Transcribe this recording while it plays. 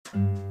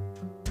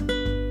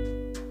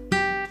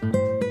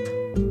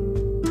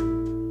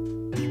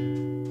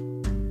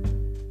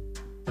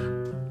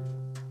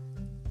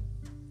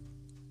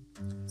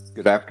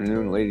Good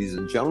afternoon, ladies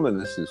and gentlemen.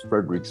 This is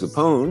Frederick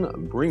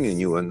Zappone bringing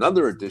you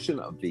another edition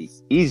of the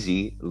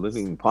Easy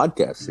Living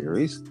podcast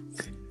series.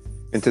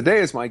 And today,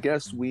 as my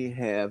guest, we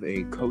have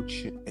a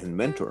coach and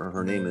mentor.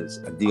 Her name is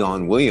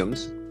Dionne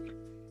Williams.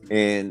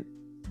 And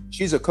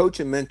she's a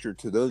coach and mentor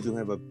to those who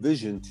have a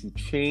vision to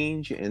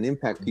change and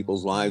impact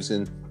people's lives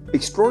in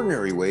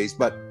extraordinary ways,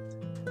 but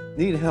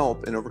need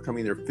help in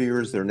overcoming their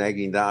fears, their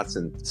nagging doubts,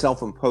 and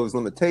self-imposed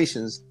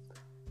limitations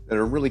that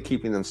are really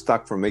keeping them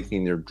stuck from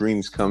making their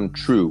dreams come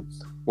true.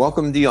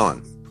 Welcome,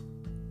 Dionne.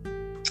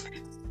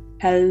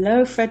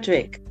 Hello,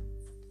 Frederick.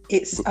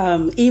 It's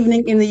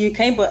evening in the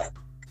UK, but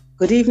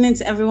good evening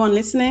to everyone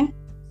listening.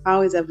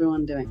 How is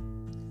everyone doing?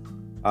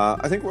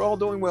 I think we're all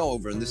doing well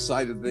over on this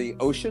side of the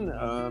ocean.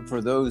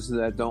 For those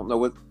that don't know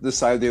what this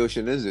side of the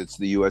ocean is, it's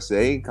the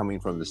USA,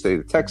 coming from the state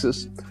of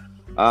Texas.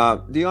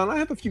 Dionne, I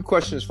have a few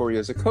questions for you.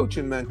 As a coach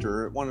and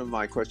mentor, one of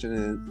my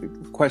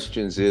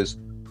questions is,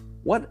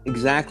 what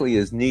exactly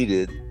is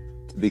needed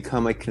to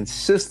become a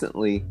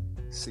consistently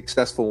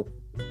successful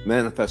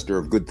manifester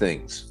of good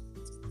things?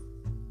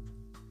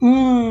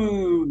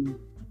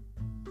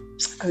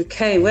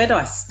 Okay, where do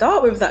I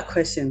start with that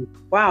question?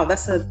 Wow,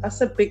 that's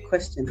a big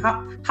question.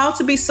 How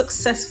to be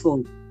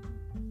successful?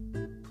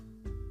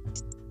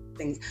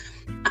 Things.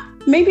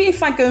 Maybe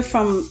if I go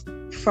from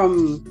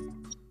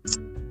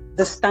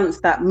the stance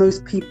that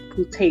most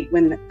people take,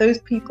 when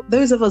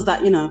those of us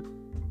that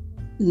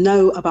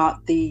know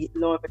about the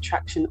law of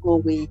attraction,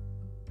 or we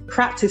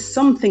practice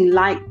something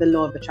like the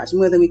law of attraction,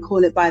 whether we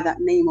call it by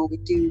that name or we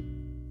do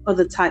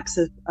other types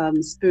of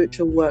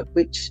spiritual work,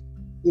 which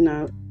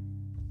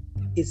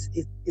is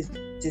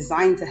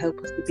designed to help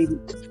us to be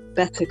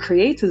better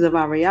creators of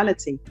our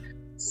reality.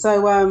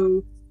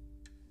 So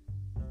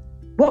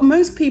what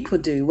most people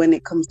do when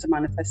it comes to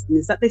manifesting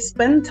is that they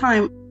spend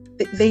time,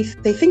 they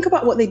think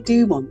about what they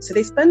do want. So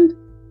they spend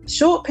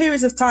short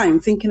periods of time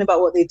thinking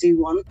about what they do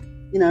want,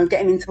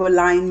 getting into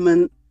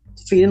alignment,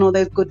 feeling all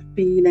those good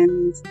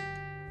feelings,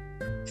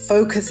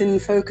 focusing,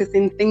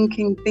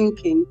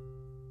 thinking.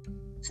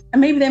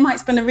 And maybe they might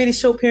spend a really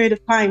short period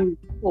of time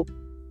or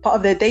part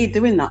of their day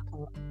doing that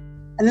part.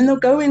 And then they'll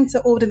go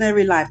into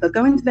ordinary life. They'll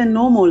go into their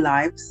normal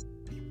lives,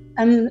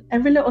 and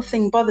every little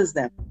thing bothers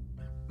them.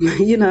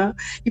 You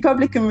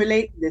probably can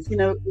relate to this.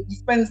 You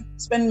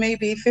spend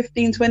maybe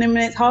 15, 20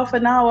 minutes, half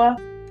an hour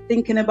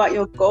thinking about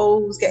your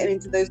goals, getting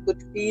into those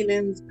good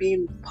feelings,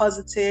 being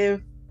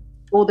positive,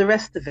 all the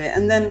rest of it.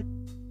 And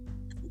then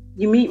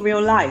you meet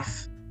real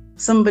life.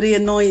 Somebody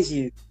annoys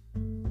you.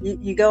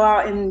 You go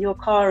out in your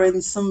car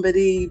and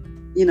somebody,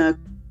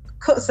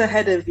 cuts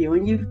ahead of you,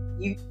 and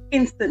you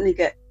instantly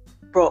get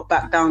brought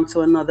back down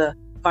to another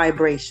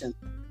vibration.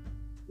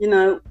 We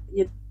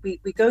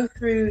go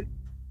through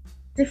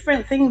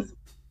different things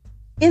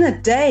in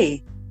a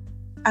day,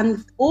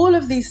 and all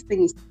of these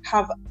things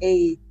have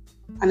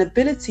an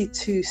ability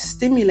to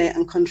stimulate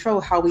and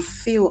control how we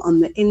feel on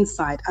the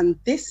inside. And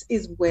this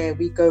is where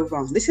we go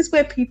wrong. This is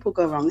where people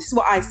go wrong. This is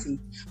what I see.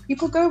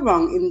 People go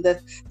wrong in the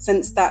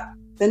sense that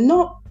they're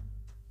not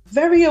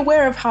very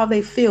aware of how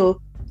they feel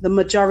the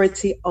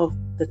majority of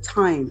the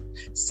time.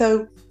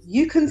 So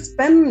you can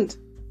spend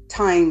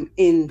time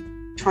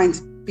in trying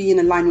to be in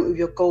alignment with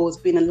your goals,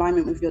 be in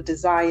alignment with your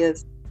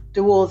desires,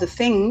 do all the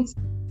things,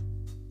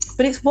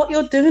 but it's what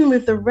you're doing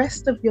with the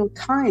rest of your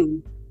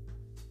time.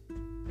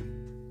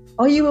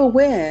 Are you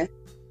aware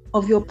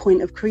of your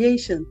point of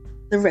creation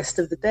the rest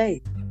of the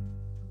day?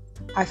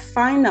 I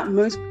find that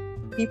most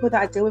people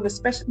that I deal with,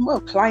 especially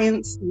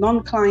clients,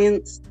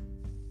 non-clients,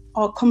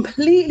 are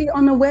completely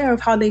unaware of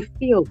how they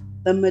feel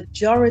the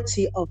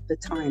majority of the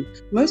time.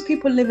 Most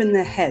people live in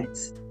their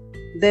heads.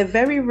 They're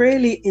very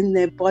rarely in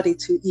their body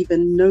to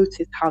even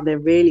notice how they're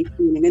really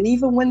feeling. And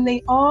even when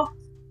they are,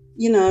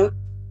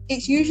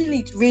 it's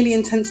usually really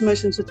intense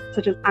emotions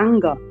such as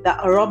anger that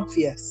are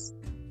obvious.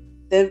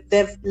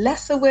 They're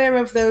less aware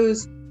of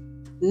those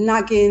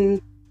nagging,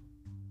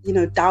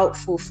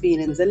 doubtful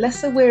feelings. They're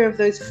less aware of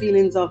those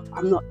feelings of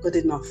I'm not good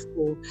enough,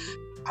 or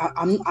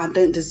I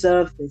don't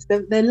deserve this.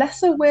 They're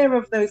less aware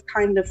of those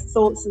kind of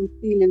thoughts and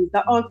feelings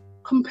that are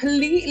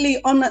completely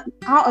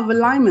out of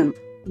alignment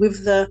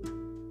with the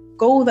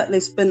goal that they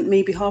spent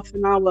maybe half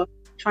an hour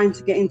trying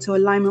to get into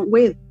alignment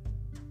with.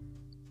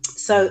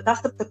 So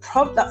that's the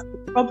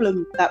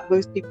problem that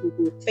most people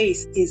will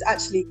face, is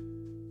actually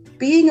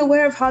being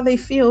aware of how they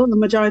feel the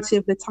majority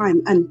of the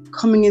time and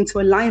coming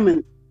into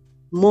alignment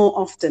more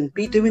often.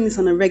 Be doing this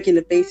on a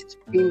regular basis,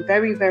 being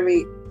very,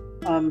 very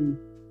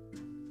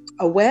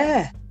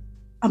aware.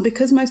 And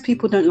because most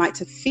people don't like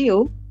to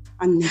feel,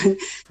 and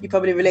you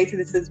probably relate to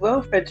this as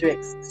well, Frederick,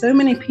 so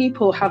many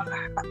people have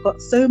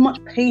got so much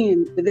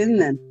pain within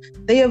them.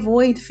 They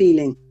avoid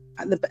feeling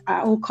at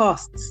all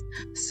costs.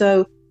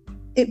 So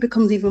it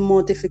becomes even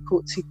more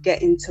difficult to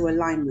get into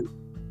alignment.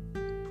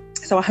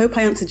 So I hope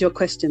I answered your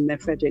question there,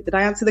 Frederick. Did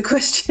I answer the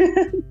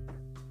question?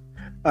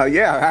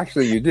 Yeah,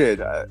 actually you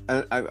did.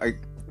 I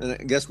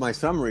guess my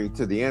summary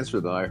to the answer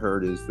that I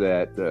heard is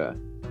that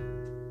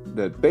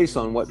that based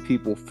on what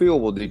people feel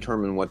will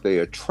determine what they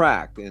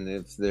attract. And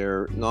if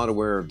they're not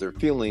aware of their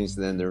feelings,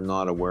 then they're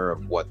not aware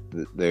of what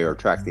they are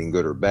attracting,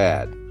 good or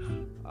bad.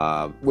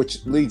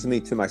 Which leads me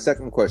to my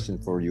second question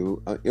for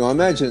you.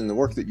 Imagine in the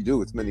work that you do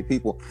with many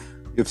people,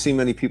 you've seen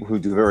many people who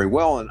do very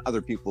well and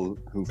other people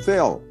who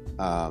fail.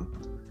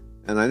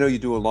 And I know you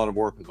do a lot of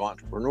work with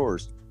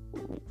entrepreneurs.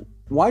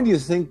 Why do you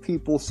think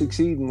people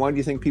succeed and why do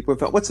you think people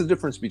fail? What's the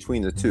difference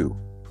between the two?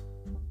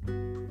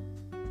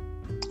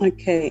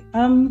 Okay.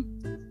 And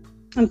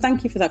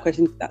thank you for that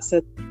question. That's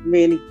a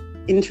really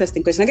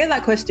interesting question. I get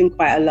that question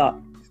quite a lot.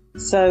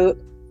 So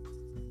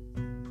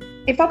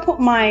if I put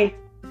my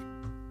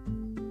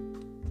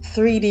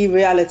 3D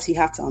reality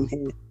hat on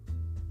here,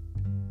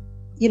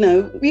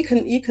 you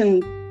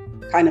can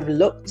kind of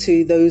look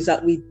to those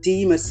that we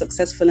deem as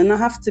successful. And I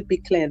have to be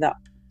clear that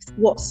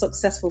what's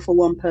successful for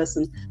one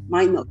person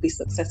might not be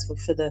successful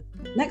for the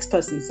next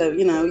person. So,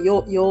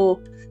 your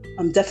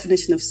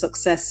definition of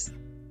success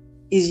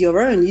is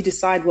your own. You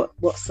decide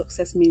what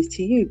success means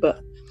to you.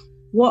 But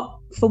what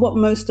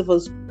most of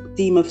us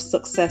deem of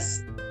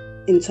success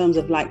in terms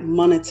of like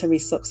monetary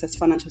success,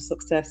 financial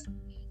success,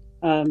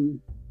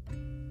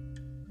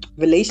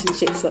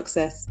 relationship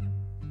success,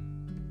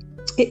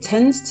 it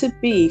tends to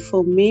be,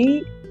 for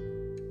me,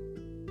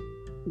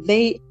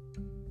 they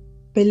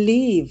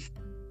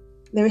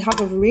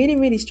have a really,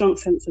 really strong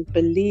sense of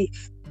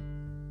belief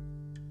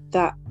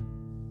that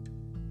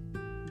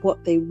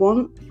what they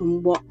want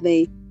and what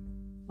they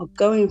are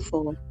going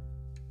for,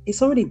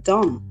 it's already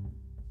done.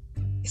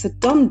 It's a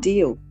done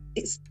deal.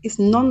 It's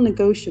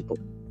non-negotiable.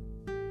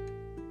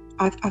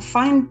 I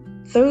find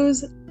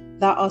those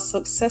that are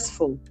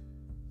successful,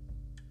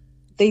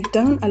 they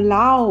don't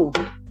allow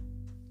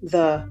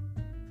the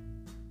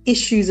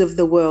issues of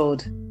the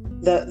world,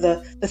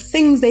 the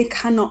things they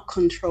cannot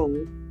control,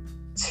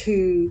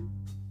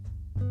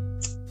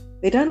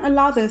 they don't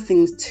allow those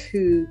things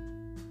to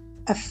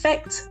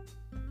affect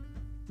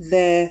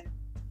their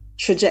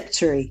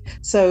trajectory.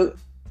 So,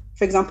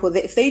 for example,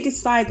 if they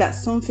decide that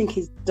something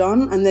is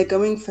done and they're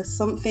going for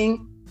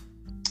something,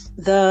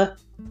 the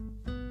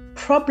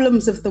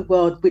problems of the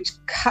world which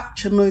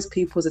capture most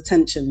people's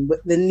attention,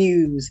 with the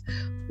news,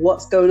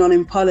 what's going on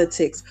in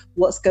politics,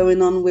 what's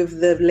going on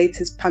with the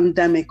latest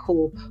pandemic,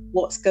 or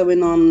what's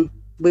going on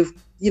with,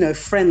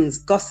 friends,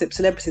 gossip,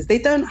 celebrities, they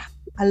don't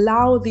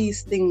allow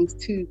these things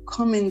to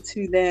come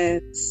into their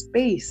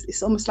space.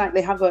 It's almost like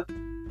they have a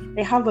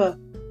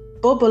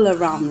bubble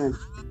around them,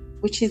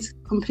 which is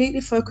completely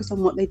focused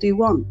on what they do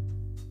want,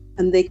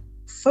 and they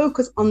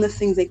focus on the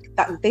things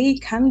that they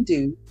can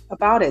do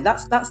about it.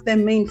 That's their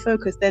main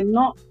focus. They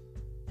don't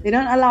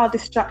allow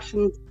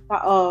distractions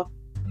that are,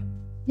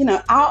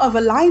 out of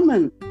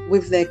alignment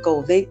with their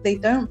goal. They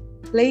don't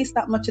place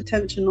that much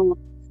attention, or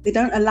they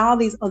don't allow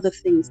these other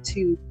things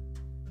to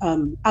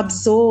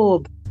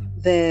absorb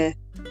their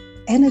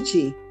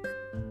energy.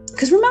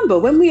 Because remember,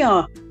 when we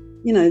are,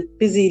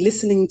 busy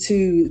listening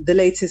to the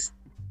latest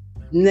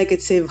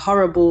negative,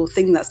 horrible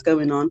thing that's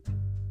going on,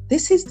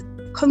 this is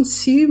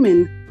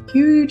consuming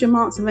huge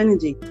amounts of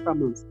energy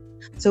from us.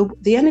 So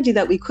the energy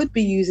that we could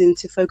be using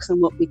to focus on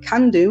what we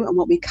can do and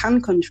what we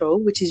can control,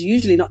 which is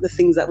usually not the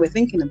things that we're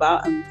thinking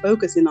about and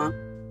focusing on,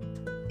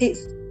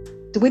 it's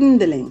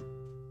dwindling.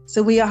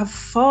 So we have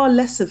far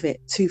less of it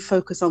to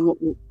focus on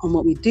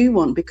what we do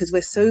want, because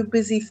we're so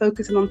busy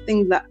focusing on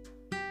things that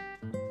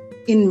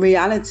in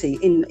reality,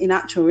 in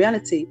actual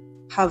reality,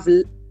 have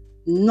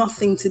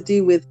nothing to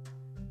do with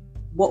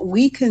what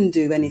we can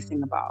do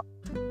anything about.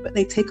 But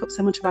they take up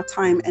so much of our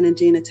time,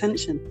 energy, and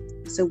attention.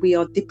 So we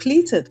are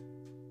depleted.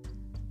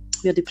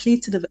 We are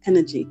depleted of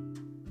energy.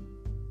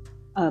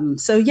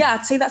 So yeah,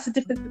 I'd say that's the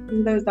difference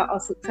between those that are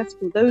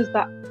successful, those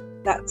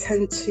that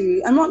tend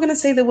to, I'm not going to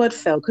say the word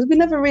fail, because we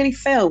never really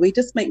fail, we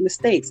just make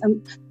mistakes.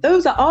 And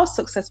those that are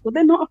successful,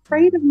 they're not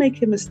afraid of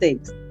making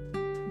mistakes.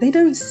 They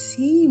don't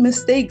see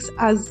mistakes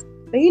as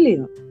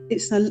failure.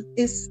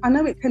 I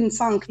know it can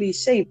sound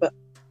cliche, but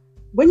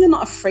when you're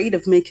not afraid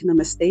of making a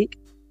mistake,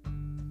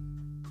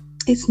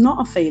 it's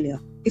not a failure.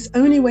 It's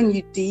only when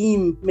you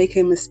deem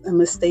making a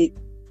mistake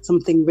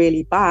something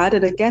really bad.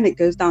 And again, it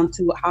goes down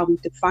to how we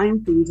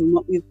define things and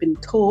what we've been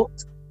taught,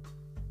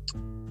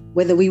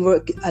 whether we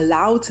were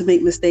allowed to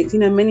make mistakes.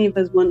 Many of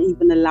us weren't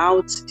even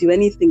allowed to do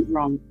anything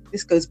wrong.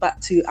 This goes back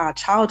to our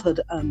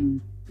childhood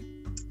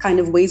kind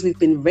of ways we've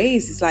been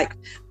raised. It's like,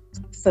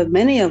 for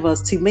many of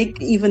us, to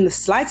make even the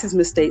slightest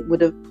mistake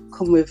would have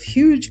come with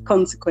huge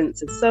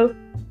consequences. So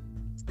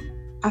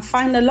I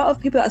find a lot of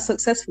people that are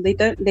successful,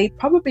 they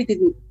probably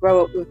didn't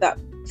grow up with that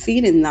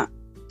feeling that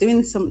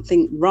doing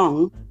something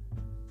wrong,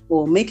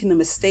 or making a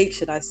mistake,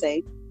 should I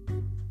say,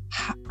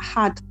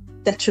 had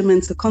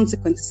detrimental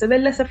consequences. So they're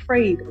less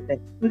afraid of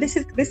it. And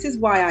this is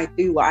why I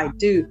do what I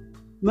do.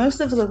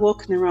 Most of us are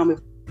walking around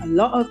with a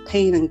lot of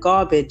pain and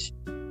garbage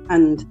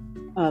and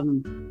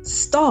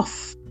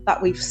stuff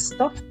that we've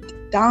stuffed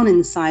down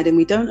inside and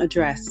we don't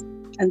address.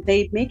 And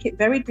they make it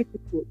very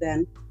difficult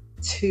then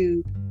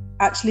to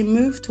actually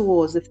move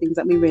towards the things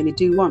that we really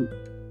do want.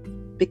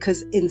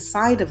 Because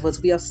inside of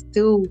us, we are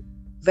still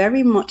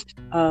very much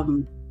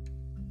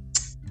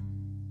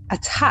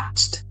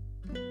attached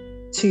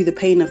to the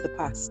pain of the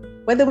past,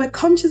 whether we're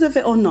conscious of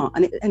it or not.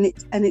 And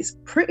it's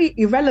pretty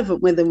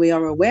irrelevant whether we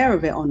are aware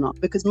of it or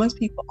not, because most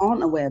people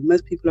aren't aware.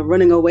 Most people are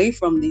running away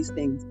from these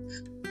things,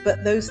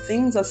 but those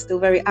things are still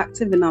very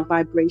active in our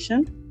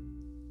vibration,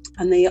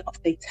 and they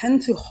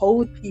tend to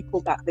hold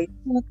people back. They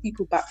pull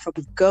people back from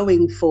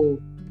going for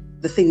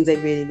the things they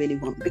really, really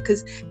want,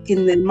 because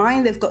in their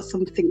mind they've got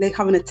something, they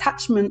have an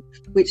attachment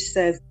which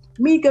says,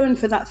 me going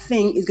for that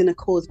thing is going to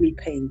cause me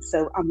pain,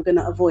 so I'm going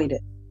to avoid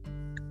it.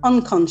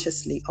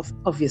 Unconsciously,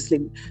 obviously.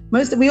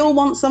 We all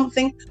want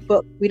something,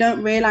 but we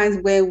don't realize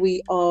where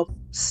we are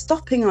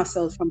stopping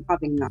ourselves from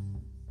having that.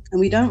 And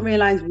we don't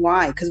realize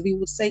why, because we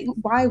would say,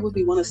 why would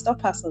we want to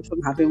stop ourselves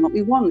from having what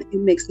we want? It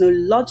makes no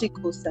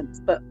logical sense,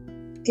 but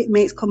it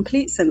makes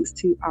complete sense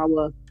to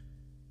our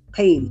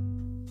pain.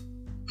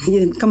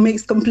 It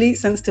makes complete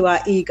sense to our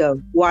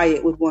ego, why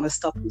it would want to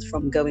stop us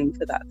from going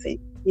for that thing,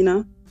 you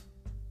know?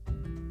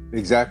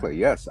 Exactly.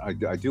 Yes, I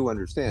do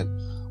understand.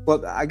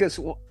 Well, I guess,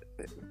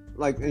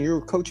 like in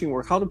your coaching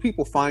work, how do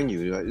people find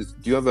you? Do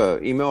you have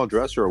an email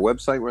address or a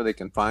website where they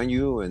can find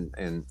you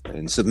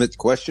and submit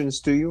questions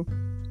to you?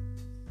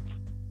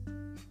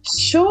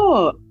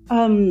 Sure.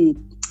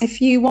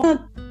 If you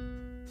want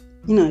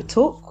to,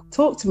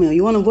 talk to me, or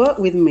you want to work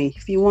with me,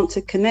 if you want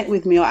to connect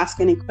with me or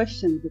ask any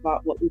questions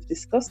about what we've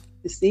discussed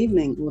this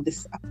evening or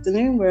this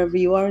afternoon, wherever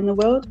you are in the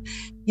world,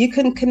 you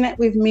can connect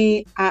with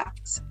me at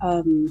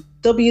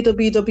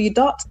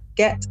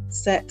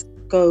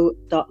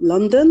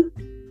www.getsetgo.london.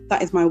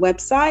 That is my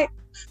website.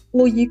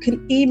 Or you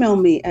can email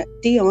me at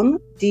Dionne,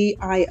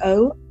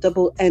 Dionne,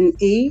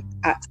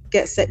 at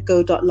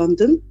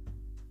getsetgo.london.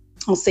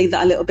 I'll say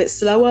that a little bit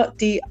slower.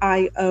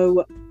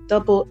 Dionne,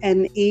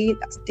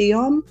 that's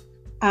Dionne,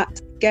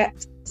 at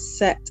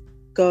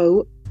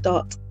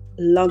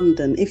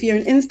getsetgo.london. If you're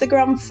an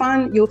Instagram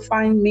fan, you'll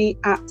find me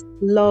at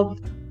Love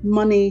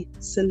Money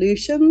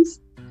Solutions.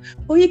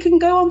 Or you can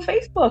go on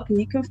Facebook and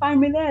you can find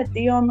me there,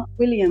 Dionne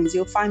Williams.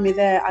 You'll find me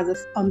there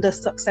under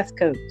Success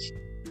Coach.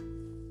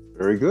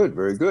 Very good,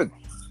 very good.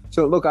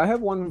 So look, I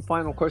have one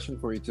final question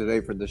for you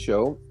today for the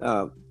show.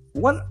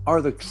 What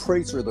are the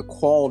traits or the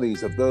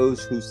qualities of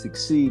those who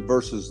succeed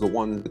versus the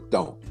ones that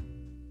don't?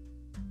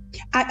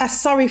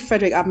 Sorry,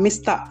 Frederick, I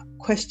missed that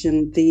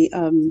question. The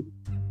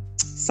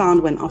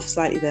sound went off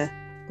slightly there.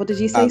 What did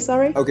you say?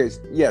 Sorry. Okay.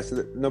 Yes,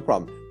 no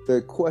problem.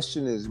 The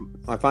question is,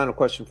 my final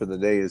question for the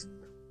day is,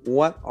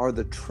 what are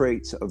the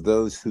traits of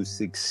those who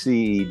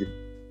succeed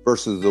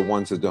versus the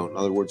ones that don't? In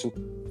other words,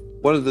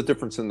 what is the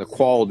difference in the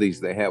qualities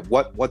they have?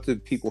 What do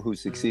people who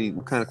succeed,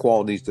 what kind of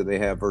qualities do they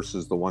have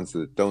versus the ones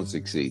that don't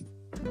succeed?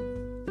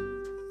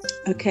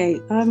 Okay.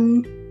 I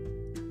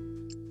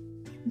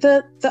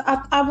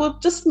will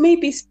just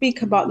maybe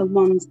speak about the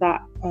ones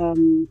that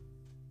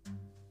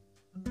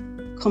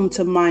come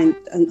to mind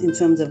in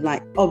terms of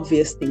like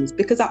obvious things,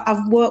 because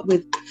I've worked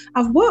with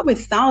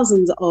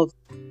thousands of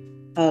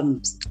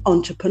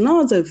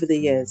entrepreneurs over the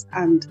years,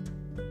 and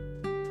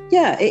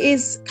yeah, it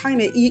is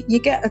kind of you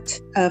get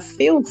a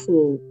feel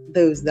for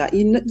those that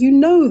you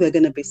know they're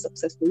going to be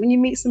successful. When you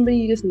meet somebody,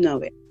 you just know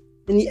it,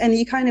 and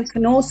you kind of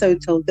can also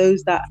tell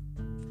those that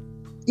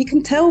you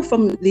can tell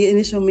from the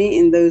initial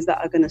meeting those that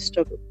are going to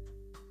struggle.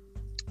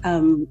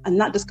 And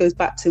that just goes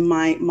back to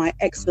my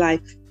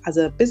ex-life as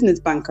a business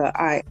banker.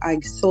 I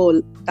saw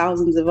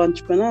thousands of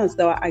entrepreneurs,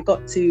 so I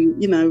got to,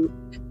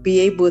 be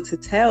able to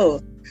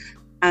tell.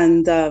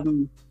 And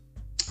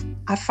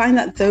I find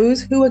that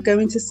those who are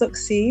going to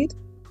succeed,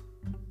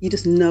 you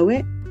just know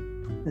it.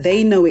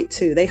 They know it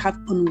too. They have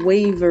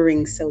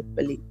unwavering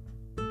self-belief.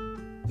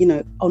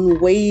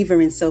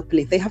 Unwavering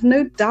self-belief. They have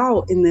no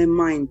doubt in their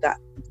mind that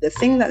the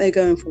thing that they're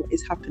going for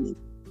is happening.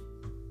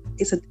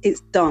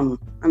 It's done.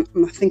 And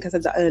I think I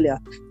said that earlier.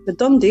 The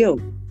done deal.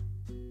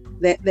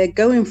 They're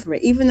going for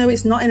it. Even though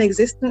it's not in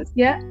existence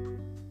yet,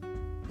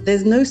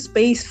 there's no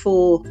space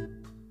for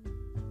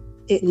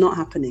it not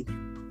happening.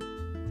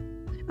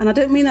 And I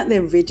don't mean that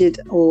they're rigid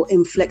or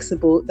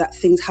inflexible, that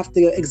things have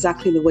to go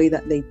exactly the way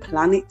that they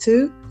plan it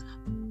to,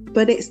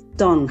 but it's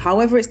done.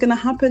 However it's going to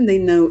happen, they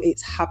know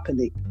it's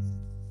happening.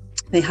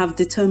 They have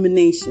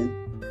determination.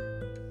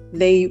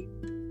 They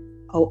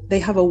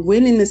have a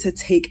willingness to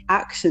take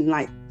action.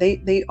 Like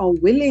they are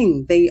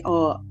willing. They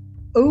are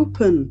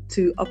open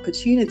to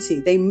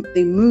opportunity. They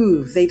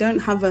move. They don't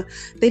have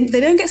they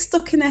don't get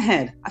stuck in their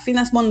head. I think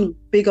that's one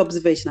big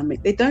observation I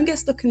make. They don't get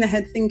stuck in their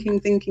head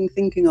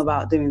thinking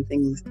about doing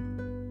things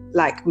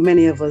like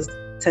many of us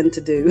tend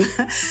to do.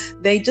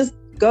 They just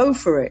go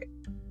for it.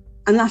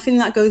 And I think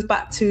that goes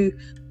back to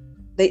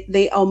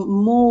they are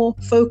more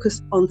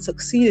focused on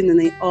succeeding than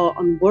they are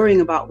on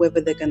worrying about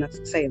whether they're going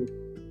to fail.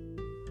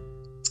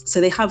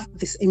 So they have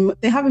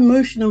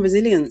emotional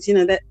resilience.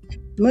 That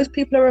most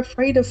people are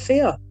afraid of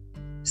fear.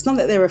 It's not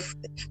that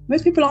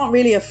most people aren't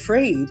really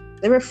afraid.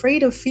 They're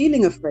afraid of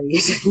feeling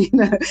afraid.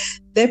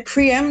 They're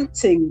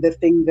preempting the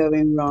thing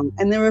going wrong,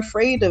 and they're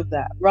afraid of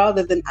that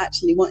rather than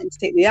actually wanting to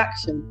take the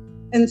action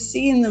and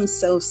seeing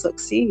themselves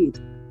succeed.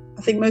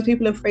 I think most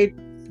people are afraid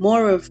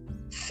more of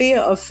fear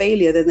of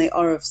failure than they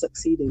are of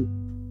succeeding.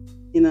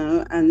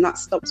 and that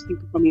stops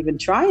people from even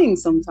trying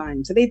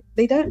sometimes. So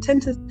they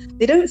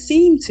don't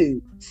seem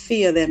to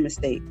fear their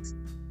mistakes.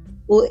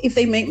 Or if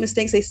they make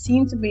mistakes, they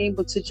seem to be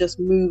able to just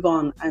move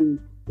on and,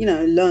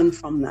 learn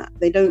from that.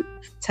 They don't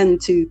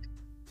tend to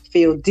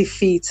feel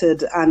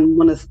defeated and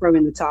want to throw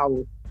in the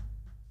towel.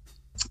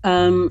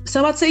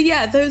 So I'd say,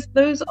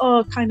 those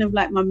are kind of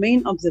like my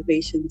main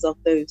observations of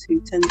those who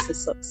tend to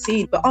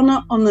succeed. But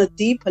on a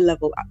deeper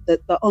level,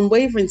 the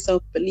unwavering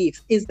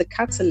self-belief is the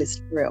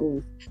catalyst for it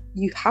all.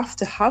 You have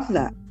to have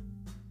that.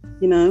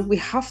 We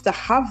have to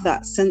have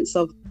that sense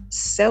of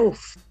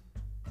self,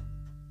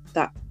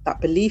 that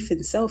belief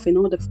in self, in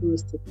order for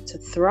us to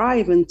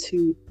thrive and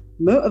to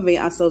motivate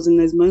ourselves in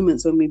those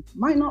moments when we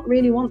might not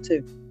really want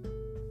to.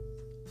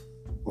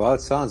 Well,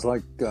 it sounds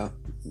like,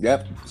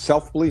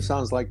 self-belief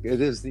sounds like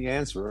it is the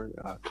answer.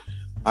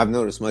 I've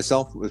noticed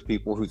myself with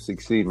people who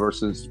succeed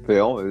versus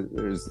fail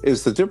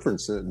is the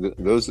difference.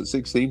 Those that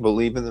succeed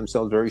believe in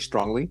themselves very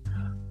strongly.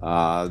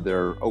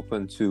 They're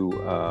open to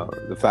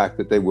the fact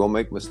that they will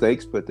make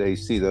mistakes, but they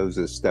see those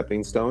as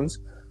stepping stones.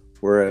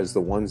 Whereas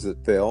the ones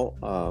that fail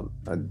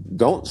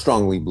don't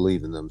strongly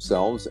believe in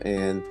themselves,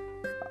 and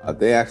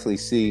they actually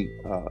see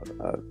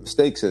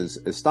mistakes as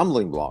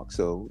stumbling blocks.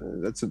 So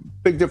that's a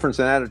big difference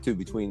in attitude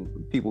between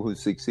people who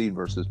succeed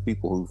versus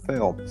people who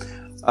fail.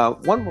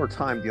 One more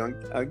time,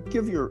 Dionne,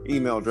 give your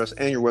email address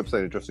and your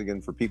website address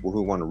again for people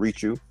who want to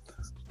reach you.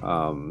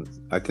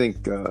 I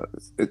think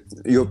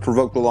you've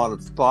provoked a lot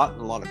of thought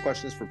and a lot of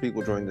questions for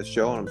people during this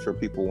show, and I'm sure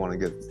people want to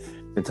get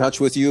in touch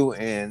with you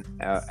and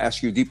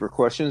ask you deeper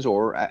questions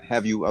or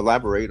have you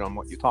elaborate on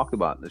what you talked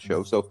about in the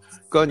show. So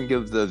go ahead and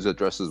give those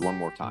addresses one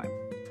more time.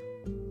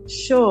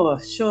 Sure,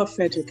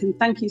 Frederick, and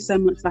thank you so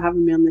much for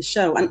having me on the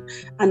show.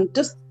 And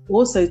just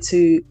also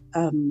to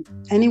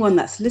anyone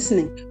that's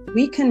listening,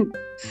 we can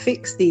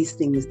fix these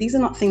things. These are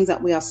not things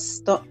that we are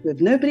stuck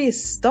with. Nobody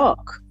is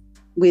stuck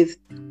with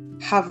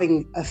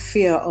having a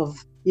fear of,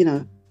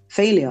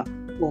 failure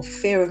or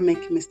fear of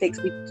making mistakes.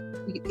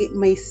 It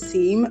may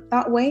seem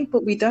that way,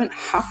 but we don't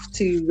have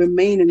to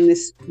remain in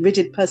this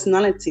rigid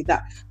personality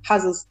that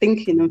has us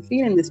thinking and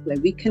feeling this way.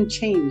 We can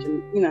change,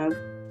 and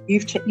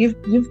you've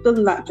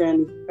done that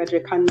journey,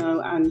 Frederick, I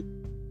know, and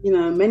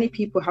many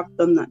people have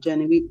done that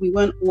journey. We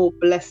weren't all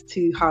blessed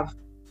to have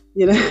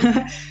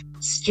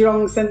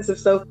strong sense of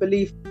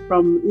self-belief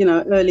from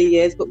early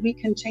years, but we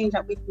can change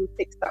that. We can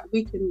fix that.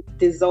 We can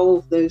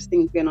dissolve those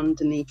things going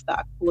underneath that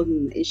are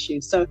causing the issue.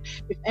 So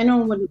if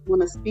anyone would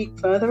want to speak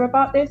further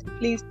about this,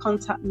 please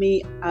contact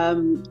me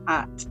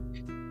at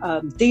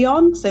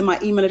Dionne. So my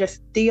email address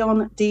is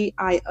Dionne,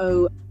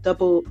 DIONNE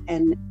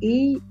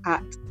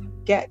at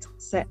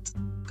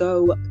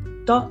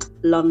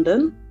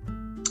getsetgo.london.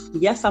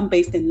 Yes, I'm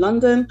based in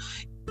London.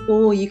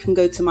 Or you can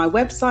go to my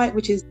website,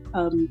 which is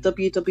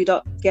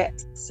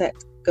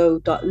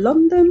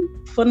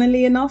www.getsetgo.london,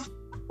 funnily enough.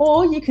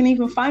 Or you can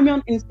even find me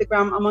on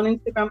Instagram. I'm on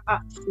Instagram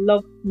at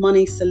Love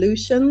Money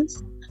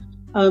Solutions.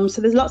 So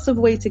there's lots of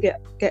ways to get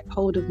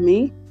hold of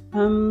me.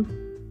 So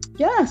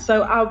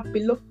I'll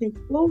be looking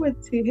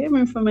forward to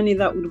hearing from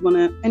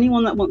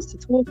anyone that wants to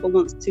talk or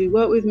wants to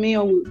work with me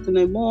or wants to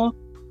know more.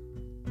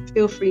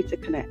 Feel free to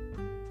connect.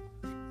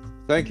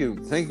 Thank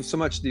you so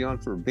much,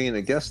 Dionne, for being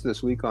a guest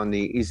this week on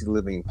the Easy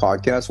Living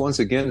Podcast. Once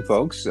again,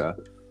 folks,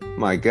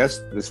 my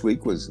guest this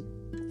week was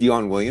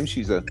Dionne Williams.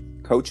 She's a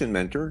coach and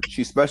mentor.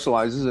 She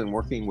specializes in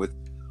working with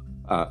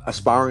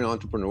aspiring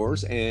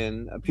entrepreneurs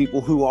and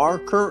people who are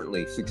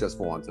currently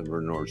successful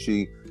entrepreneurs.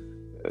 She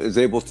is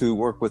able to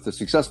work with a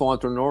successful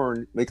entrepreneur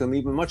and make them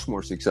even much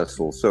more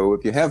successful. So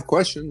if you have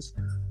questions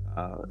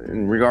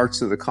in regards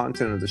to the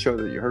content of the show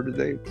that you heard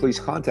today, please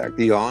contact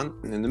Dionne.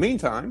 And in the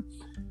meantime,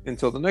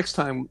 until the next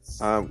time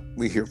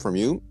we hear from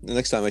you, the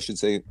next time I should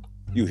say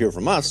you hear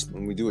from us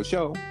when we do a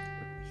show,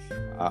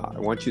 I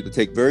want you to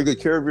take very good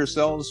care of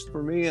yourselves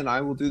for me, and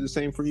I will do the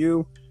same for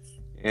you.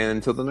 And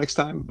until the next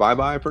time,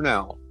 bye-bye for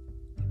now.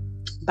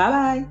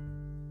 Bye-bye.